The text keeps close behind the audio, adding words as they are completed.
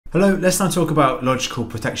Hello, let's now talk about logical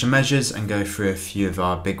protection measures and go through a few of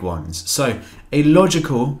our big ones. So, a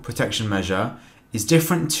logical protection measure is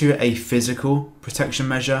different to a physical protection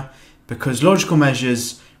measure because logical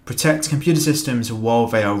measures protect computer systems while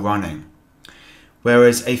they are running,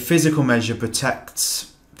 whereas a physical measure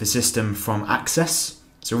protects the system from access.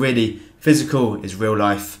 So really, physical is real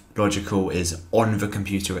life, logical is on the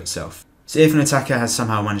computer itself. So if an attacker has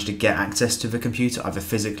somehow managed to get access to the computer, either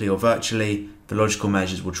physically or virtually, the logical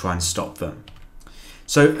measures will try and stop them.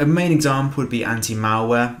 So a main example would be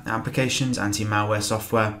anti-malware applications, anti-malware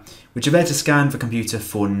software, which are there to scan the computer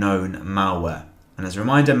for known malware. And as a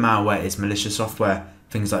reminder, malware is malicious software,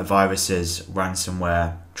 things like viruses,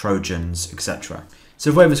 ransomware, trojans, etc.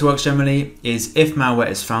 So the way this works generally is if malware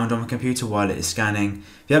is found on the computer while it is scanning,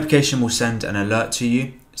 the application will send an alert to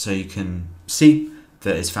you so you can see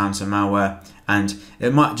that it's found some malware, and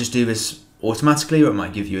it might just do this automatically, or it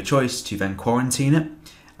might give you a choice to then quarantine it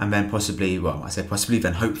and then possibly, well, I say possibly,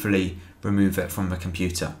 then hopefully remove it from the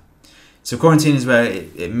computer. So quarantine is where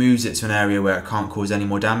it moves it to an area where it can't cause any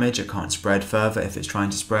more damage, it can't spread further if it's trying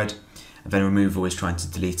to spread, and then removal is trying to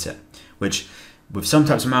delete it, which with some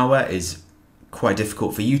types of malware is quite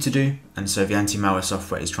difficult for you to do, and so the anti-malware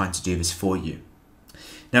software is trying to do this for you.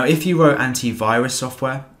 Now, if you wrote antivirus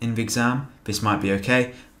software in the exam, this might be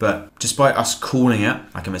okay, but despite us calling it,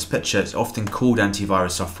 like in this picture, it's often called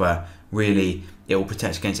antivirus software, really it will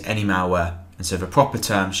protect against any malware, and so the proper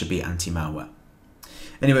term should be anti-malware.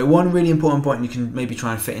 Anyway, one really important point you can maybe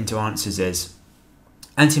try and fit into answers is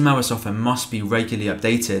anti-malware software must be regularly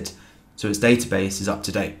updated so its database is up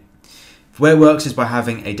to date. The way it works is by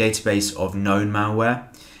having a database of known malware,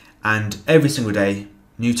 and every single day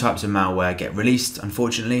new types of malware get released,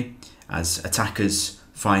 unfortunately, as attackers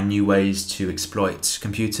find new ways to exploit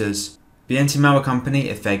computers. The anti-malware company,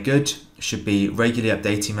 if they're good, should be regularly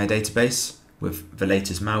updating their database with the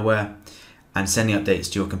latest malware and sending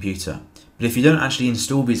updates to your computer. But if you don't actually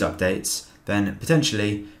install these updates, then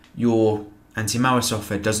potentially your anti-malware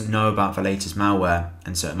software doesn't know about the latest malware,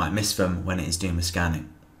 and so it might miss them when it is doing the scanning.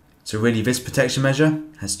 So really, this protection measure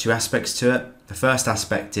has two aspects to it. The first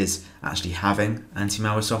aspect is actually having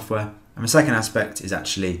anti-malware software, and the second aspect is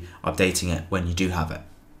actually updating it when you do have it.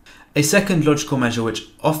 A second logical measure which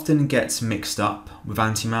often gets mixed up with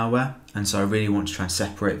anti-malware, and so I really want to try and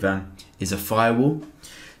separate them, is a firewall.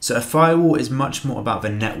 So a firewall is much more about the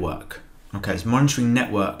network. Okay, it's monitoring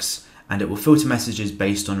networks, and it will filter messages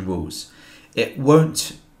based on rules. It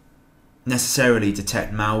won't necessarily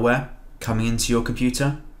detect malware coming into your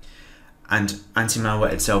computer, and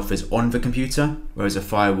anti-malware itself is on the computer, whereas a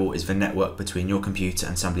firewall is the network between your computer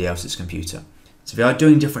and somebody else's computer. So they are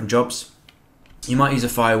doing different jobs. You might use a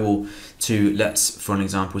firewall to, let's, for an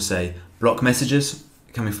example, say, block messages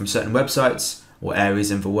coming from certain websites or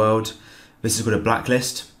areas in the world. This is called a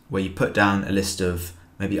blacklist, where you put down a list of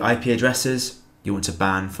maybe IP addresses you want to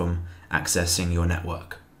ban from accessing your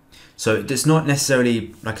network. So it's not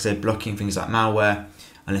necessarily, like I say, blocking things like malware,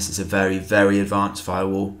 unless it's a very, very advanced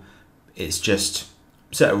firewall. It's just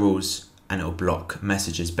a set of rules and it'll block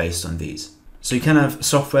messages based on these. So you can have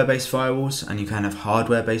software-based firewalls and you can have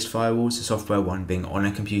hardware-based firewalls, the software one being on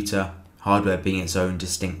a computer, hardware being its own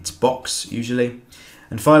distinct box usually.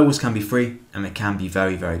 And firewalls can be free and it can be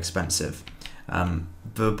very, very expensive.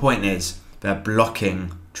 The point is they're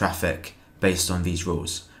blocking traffic based on these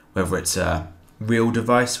rules, whether it's a real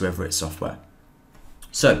device, whether it's software.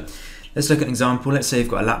 So let's look at an example. Let's say you've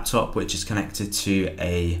got a laptop which is connected to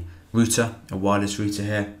a router, a wireless router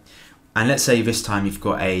here. And let's say this time you've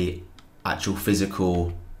got a actual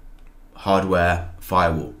physical hardware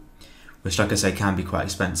firewall, which, like I say, can be quite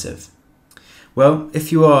expensive. Well,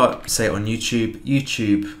 if you are, say, on YouTube,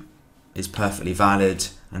 YouTube is perfectly valid,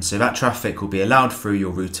 and so that traffic will be allowed through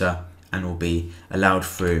your router and will be allowed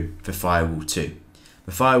through the firewall too.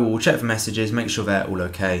 The firewall will check the messages, make sure they're all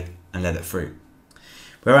okay, and let it through.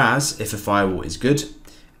 Whereas if a firewall is good,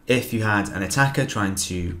 if you had an attacker trying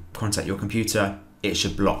to contact your computer, it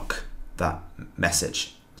should block that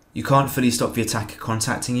message. You can't fully stop the attacker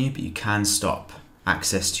contacting you, but you can stop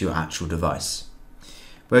access to your actual device.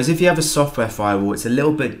 Whereas if you have a software firewall, it's a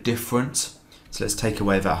little bit different. So let's take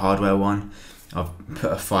away that hardware one. I've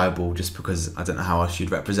put a firewall just because I don't know how else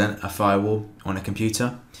you'd represent a firewall on a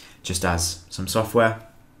computer, just as some software.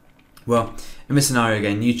 Well, in this scenario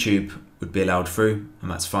again, YouTube would be allowed through,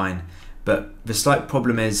 and that's fine. But the slight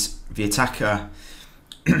problem is the attacker,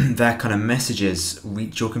 their kind of messages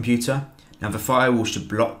reach your computer. Now the firewall should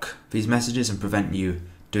block these messages and prevent you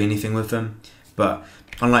doing anything with them. But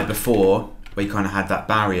unlike before, where you kind of had that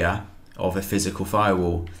barrier of a physical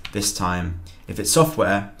firewall, this time, if it's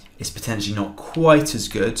software, it's potentially not quite as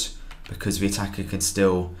good because the attacker can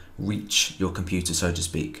still reach your computer, so to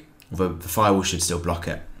speak, although the firewall should still block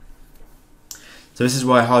it. So this is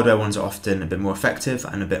why hardware ones are often a bit more effective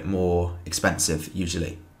and a bit more expensive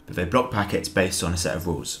usually, but they block packets based on a set of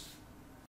rules.